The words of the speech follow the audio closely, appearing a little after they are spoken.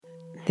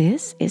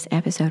This is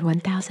episode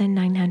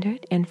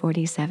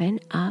 1947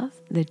 of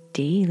the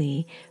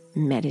Daily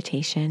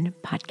Meditation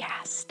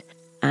Podcast.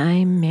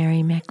 I'm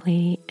Mary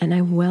Meckley, and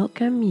I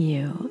welcome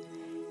you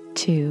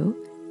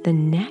to the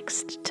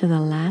next to the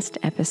last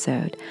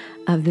episode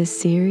of the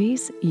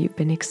series you've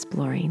been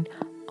exploring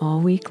all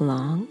week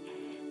long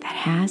that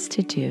has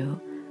to do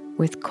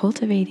with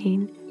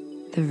cultivating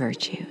the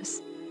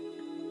virtues.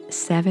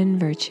 7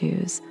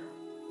 virtues,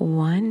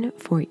 1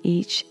 for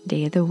each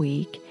day of the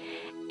week,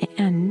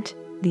 and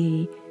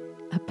the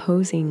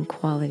opposing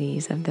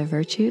qualities of the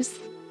virtues,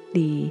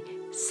 the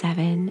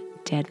 7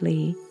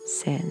 deadly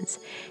sins,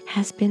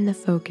 has been the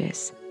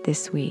focus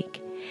this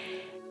week.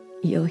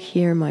 You'll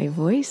hear my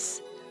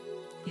voice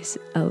is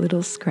a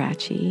little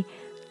scratchy.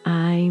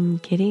 I'm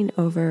getting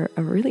over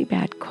a really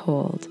bad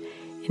cold.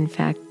 In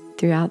fact,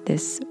 throughout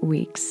this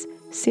week's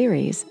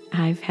series,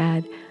 I've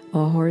had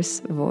a hoarse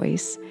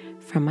voice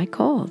from my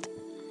cold.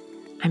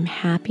 I'm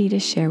happy to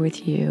share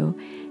with you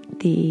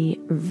the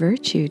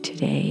virtue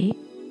today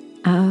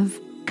of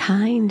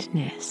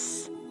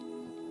kindness,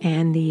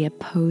 and the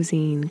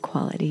opposing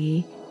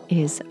quality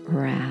is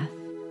wrath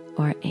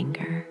or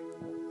anger.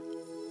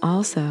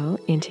 Also,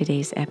 in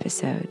today's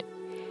episode,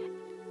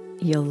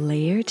 you'll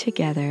layer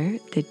together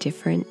the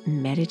different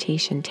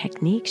meditation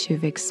techniques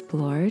you've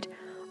explored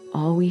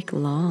all week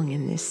long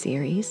in this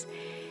series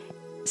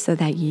so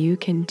that you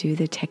can do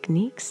the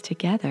techniques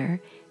together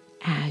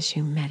as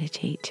you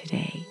meditate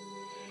today.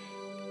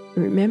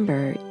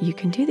 Remember, you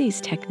can do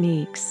these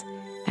techniques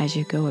as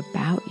you go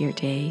about your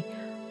day,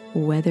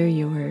 whether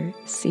you're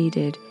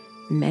seated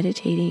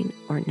meditating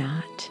or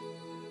not.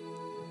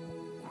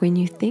 When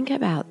you think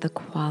about the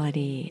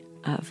quality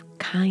of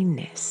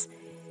kindness,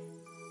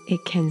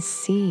 it can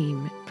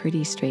seem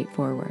pretty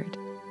straightforward.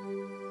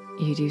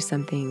 You do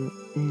something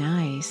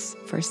nice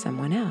for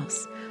someone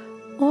else,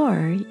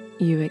 or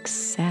you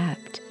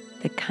accept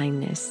the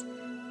kindness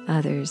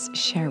others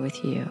share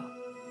with you.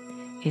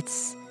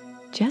 It's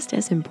just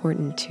as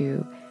important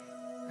to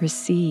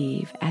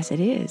receive as it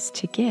is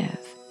to give,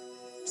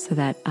 so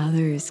that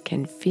others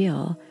can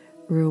feel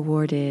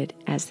rewarded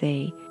as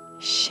they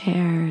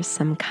share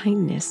some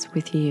kindness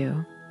with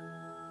you.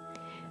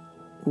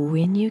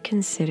 When you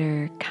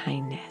consider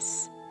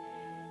kindness,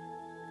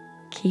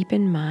 keep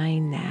in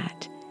mind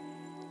that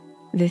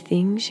the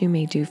things you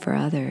may do for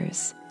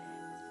others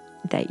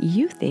that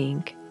you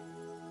think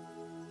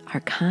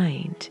are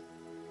kind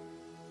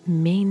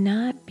may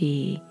not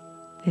be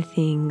the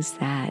things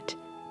that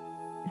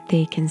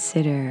they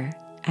consider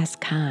as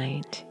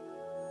kind.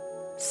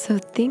 So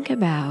think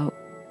about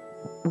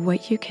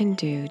what you can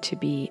do to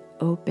be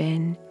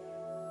open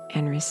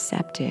and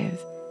receptive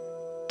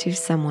to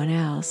someone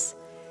else,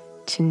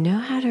 to know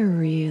how to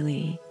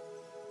really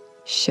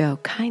show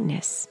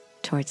kindness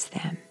towards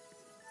them.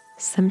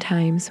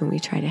 Sometimes when we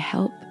try to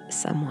help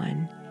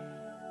someone,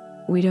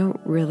 we don't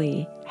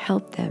really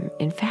help them.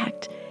 In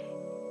fact,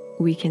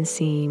 we can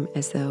seem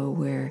as though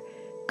we're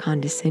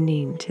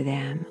condescending to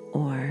them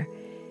or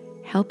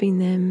helping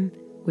them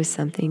with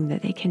something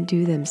that they can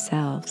do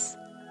themselves.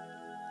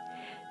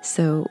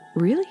 So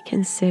really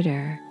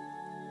consider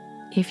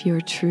if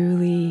you're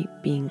truly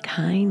being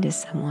kind to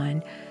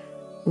someone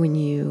when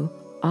you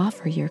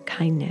offer your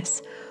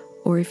kindness,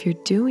 or if you're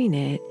doing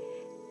it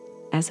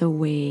as a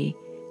way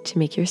to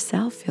make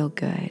yourself feel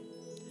good.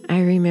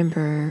 I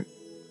remember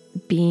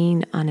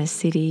being on a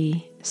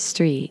city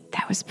street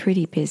that was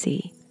pretty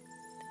busy,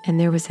 and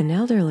there was an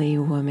elderly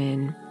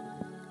woman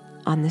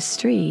on the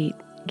street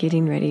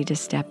getting ready to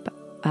step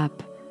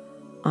up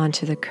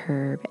onto the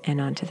curb and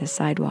onto the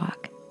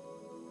sidewalk.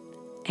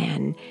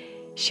 And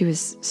she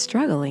was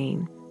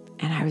struggling,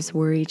 and I was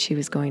worried she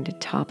was going to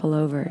topple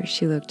over.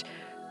 She looked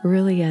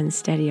really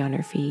unsteady on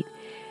her feet.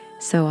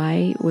 So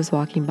I was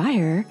walking by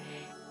her,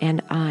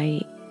 and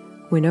I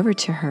went over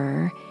to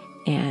her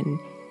and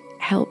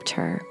helped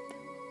her.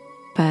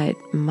 But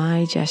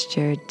my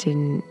gesture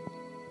didn't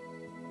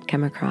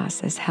come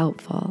across as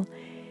helpful.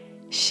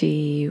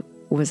 She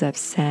was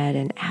upset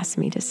and asked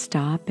me to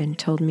stop and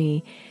told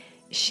me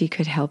she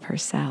could help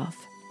herself.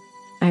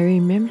 I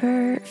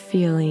remember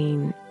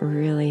feeling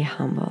really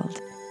humbled.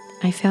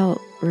 I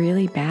felt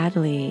really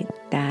badly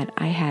that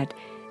I had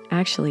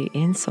actually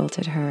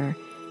insulted her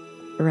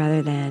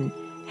rather than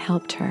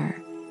helped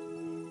her.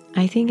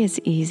 I think it's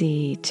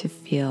easy to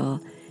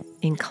feel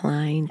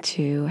inclined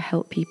to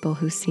help people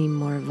who seem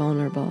more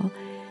vulnerable,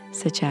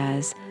 such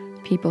as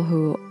people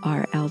who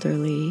are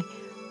elderly,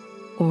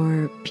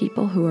 or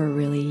people who are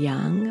really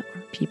young,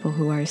 or people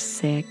who are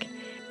sick.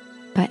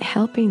 But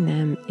helping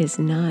them is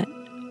not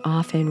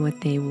often what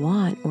they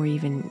want or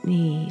even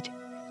need.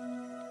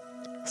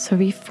 So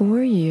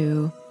before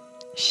you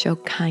show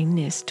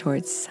kindness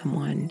towards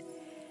someone,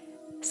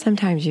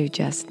 sometimes you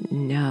just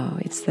know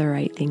it's the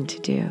right thing to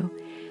do.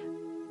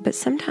 But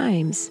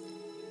sometimes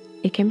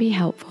it can be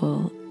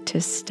helpful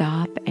to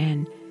stop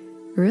and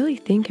really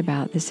think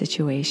about the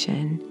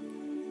situation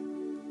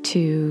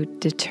to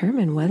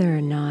determine whether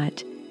or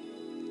not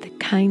the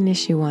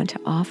kindness you want to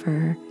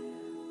offer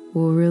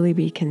will really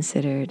be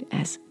considered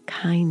as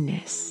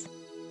kindness.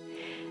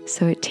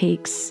 So it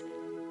takes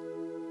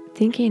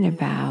thinking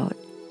about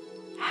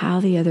how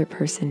the other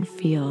person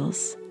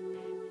feels.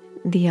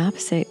 The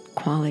opposite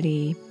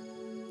quality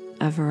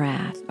of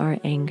wrath or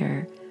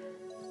anger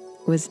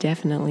was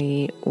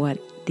definitely what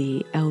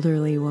the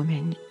elderly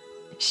woman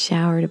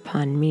showered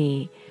upon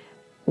me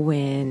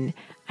when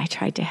I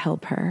tried to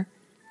help her.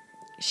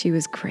 She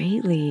was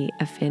greatly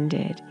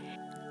offended.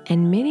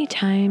 And many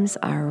times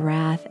our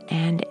wrath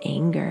and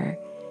anger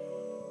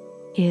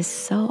is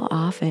so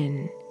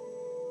often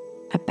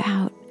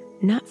about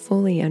not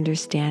fully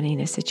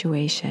understanding a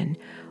situation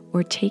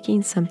or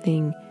taking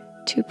something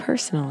too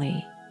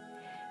personally.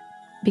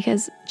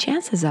 Because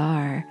chances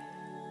are,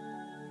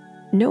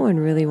 no one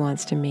really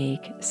wants to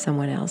make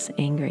someone else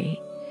angry.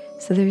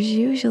 So there's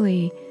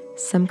usually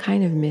some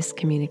kind of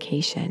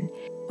miscommunication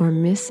or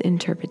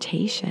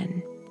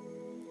misinterpretation.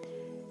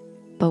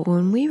 But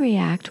when we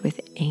react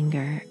with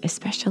anger,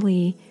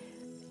 especially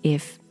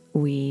if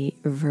we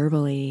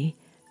verbally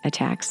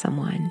attack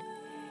someone,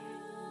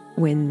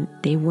 when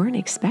they weren't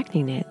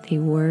expecting it, they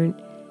weren't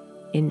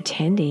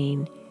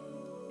intending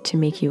to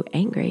make you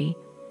angry,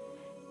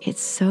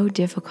 it's so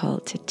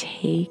difficult to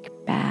take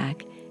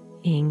back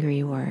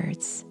angry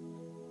words.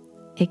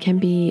 It can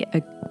be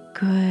a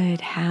good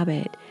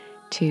habit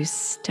to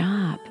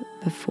stop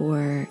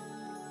before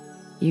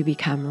you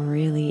become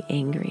really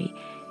angry.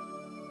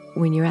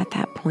 When you're at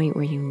that point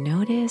where you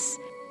notice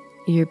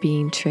you're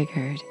being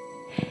triggered,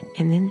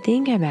 and then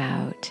think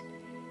about,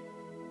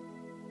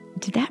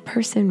 did that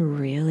person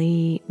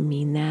really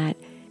mean that?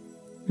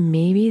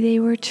 Maybe they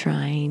were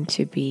trying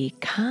to be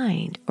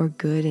kind or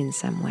good in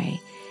some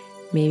way.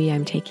 Maybe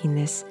I'm taking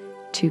this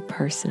too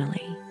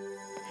personally.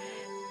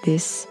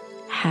 This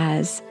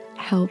has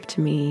helped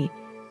me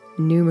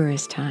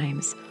numerous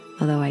times,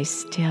 although I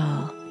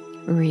still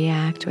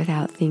react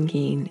without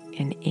thinking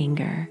in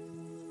anger.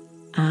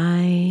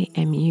 I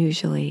am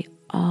usually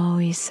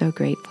always so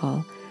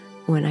grateful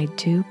when I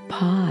do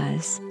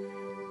pause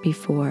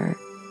before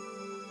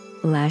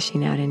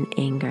lashing out in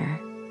anger.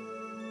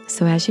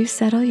 So as you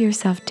settle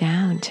yourself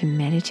down to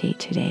meditate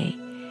today,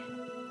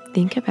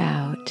 think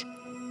about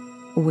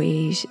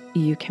ways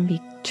you can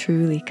be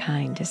truly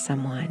kind to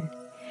someone,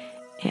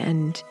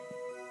 and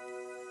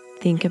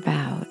think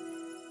about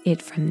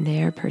it from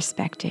their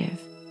perspective.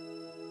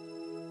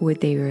 Would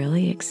they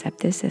really accept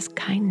this as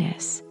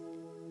kindness?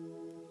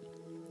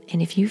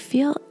 And if you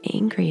feel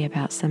angry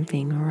about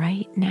something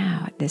right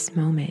now at this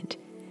moment,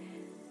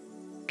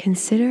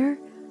 consider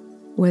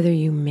whether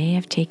you may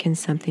have taken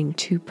something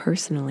too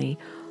personally,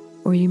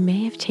 or you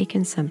may have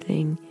taken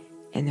something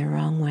in the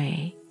wrong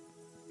way.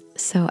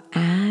 So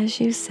as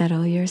you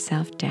settle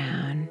yourself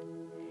down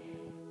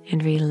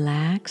and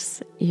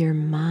relax your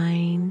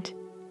mind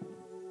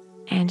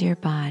and your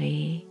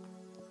body,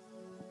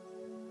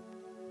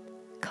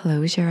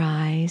 close your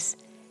eyes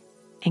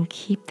and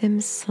keep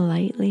them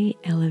slightly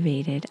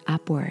elevated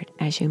upward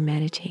as you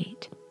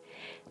meditate.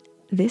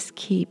 This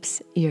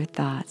keeps your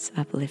thoughts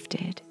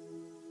uplifted.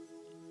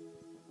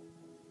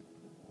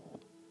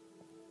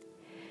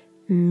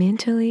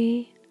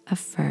 Mentally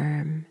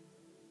affirm,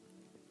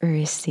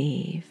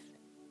 receive.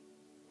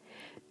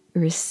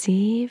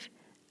 Receive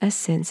a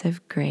sense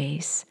of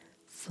grace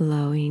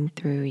flowing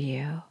through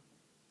you.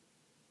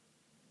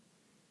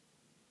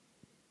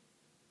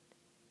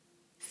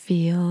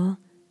 Feel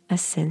a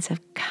sense of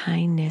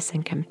kindness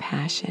and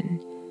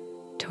compassion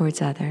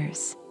towards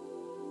others.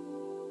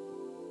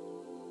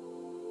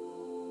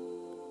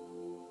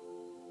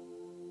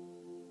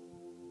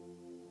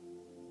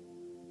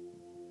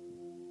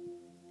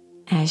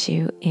 As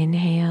you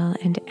inhale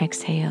and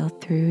exhale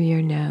through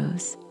your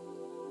nose,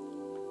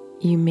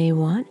 you may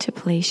want to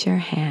place your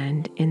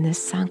hand in the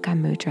Sankha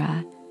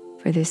Mudra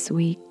for this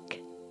week,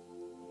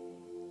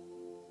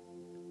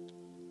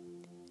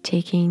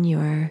 taking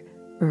your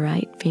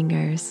right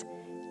fingers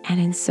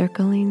and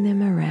encircling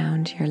them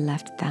around your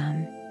left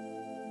thumb.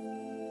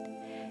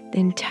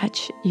 Then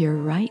touch your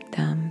right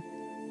thumb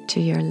to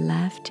your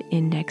left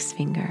index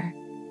finger.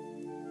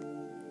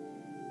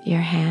 Your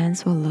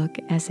hands will look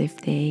as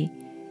if they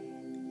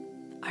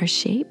are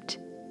shaped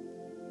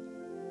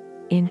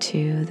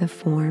into the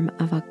form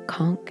of a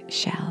conch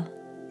shell.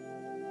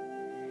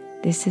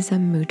 This is a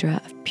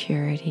mudra of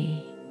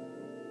purity.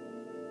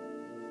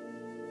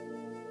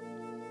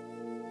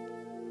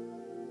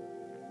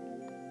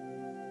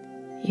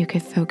 You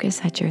could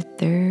focus at your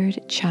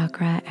third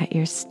chakra at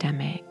your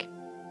stomach,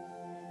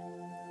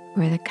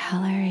 where the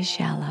color is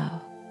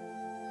yellow.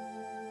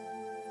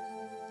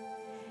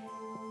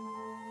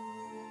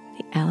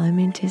 The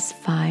element is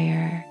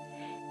fire,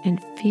 and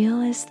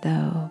feel as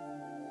though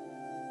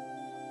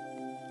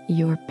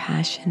your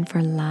passion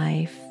for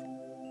life,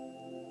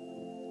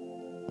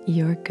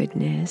 your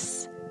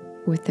goodness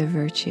with the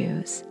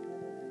virtues,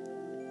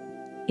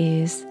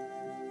 is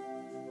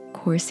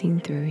coursing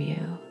through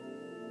you.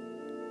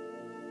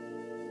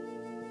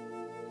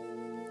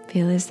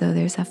 Feel as though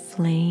there's a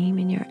flame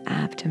in your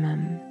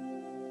abdomen.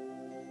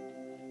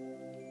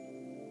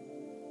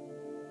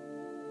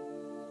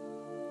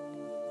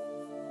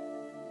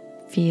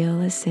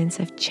 Feel a sense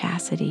of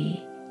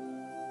chastity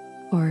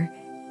or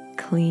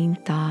clean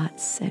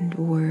thoughts and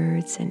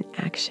words and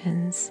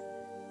actions,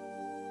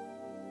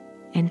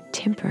 and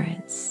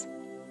temperance,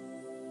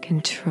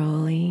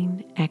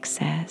 controlling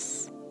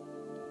excess,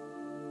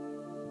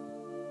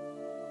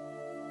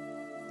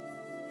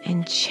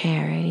 and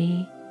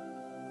charity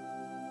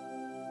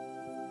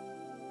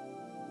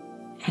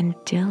and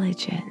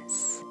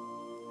diligence,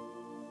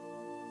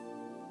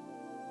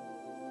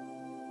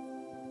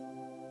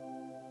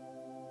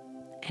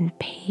 and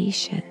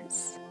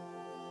patience,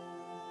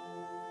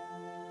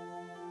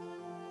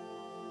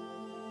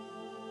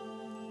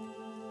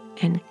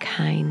 and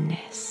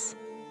kindness.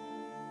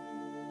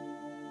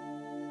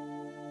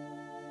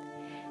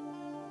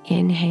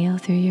 Inhale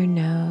through your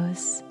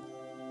nose,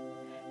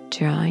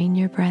 drawing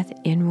your breath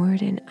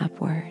inward and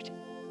upward.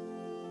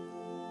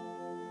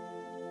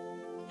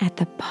 At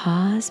the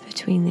pause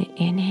between the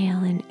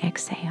inhale and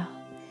exhale,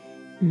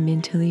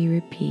 mentally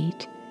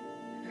repeat,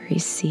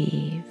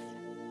 receive.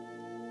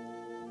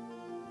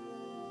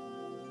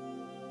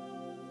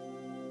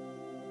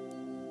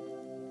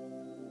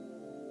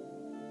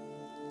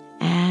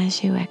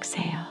 As you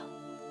exhale,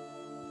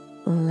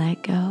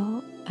 let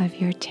go of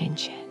your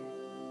tension.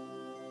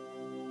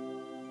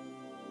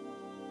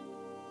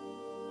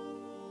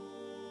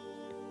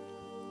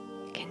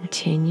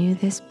 Continue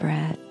this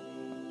breath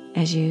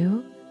as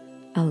you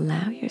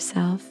allow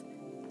yourself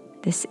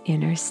this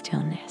inner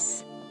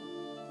stillness.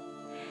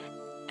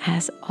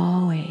 As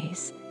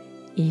always,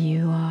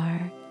 you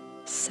are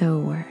so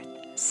worth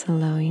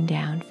slowing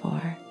down for.